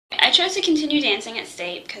I chose to continue dancing at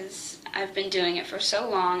State because I've been doing it for so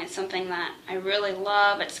long. It's something that I really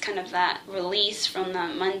love. It's kind of that release from the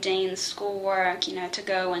mundane schoolwork, to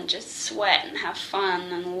go and just sweat and have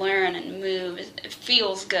fun and learn and move. It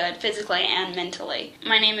feels good physically and mentally.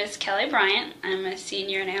 My name is Kelly Bryant. I'm a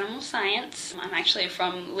senior in animal science. I'm actually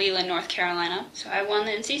from Leland, North Carolina. So I won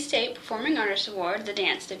the NC State Performing Arts Award, the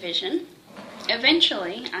dance division.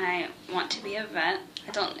 Eventually, I want to be a vet.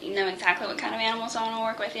 I don't know exactly what kind of animals I want to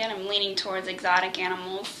work with yet. I'm leaning towards exotic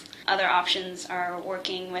animals. Other options are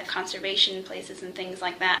working with conservation places and things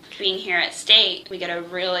like that. Being here at State, we get a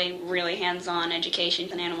really, really hands-on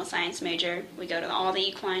education. An animal science major. We go to all the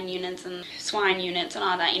equine units and swine units and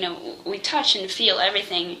all that. We touch and feel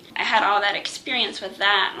everything. I had all that experience with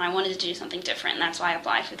that, and I wanted to do something different, and that's why I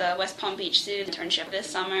applied for the West Palm Beach Zoo internship this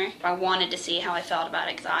summer. I wanted to see how I felt about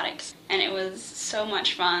exotics, and it was so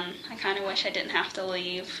much fun. I kind of wish I didn't have to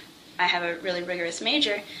leave. I have a really rigorous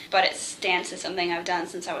major, but dance is something I've done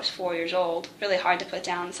since I was 4 years old. Really hard to put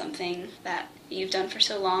down something that you've done for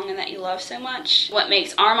so long and that you love so much. What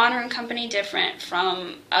makes our monitoring company different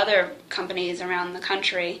from other companies around the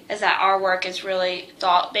country is that our work is really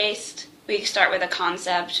thought-based. We start with a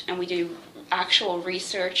concept and we do actual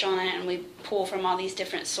research on it, and we pull from all these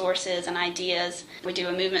different sources and ideas. We do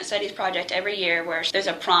a movement studies project every year where there's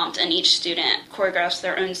a prompt and each student choreographs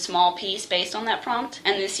their own small piece based on that prompt,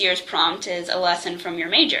 and this year's prompt is a lesson from your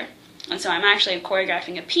major. And so I'm actually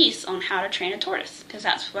choreographing a piece on how to train a tortoise, because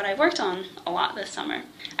that's what I worked on a lot this summer.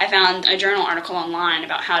 I found a journal article online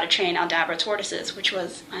about how to train Aldabra tortoises, which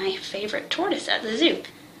was my favorite tortoise at the zoo.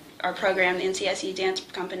 Our program, the NCSU Dance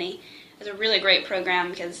Company, is a really great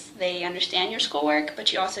program because they understand your schoolwork,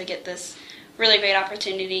 but you also get this really great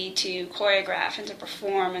opportunity to choreograph and to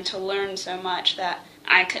perform and to learn so much that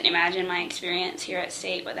I couldn't imagine my experience here at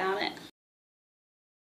State without it.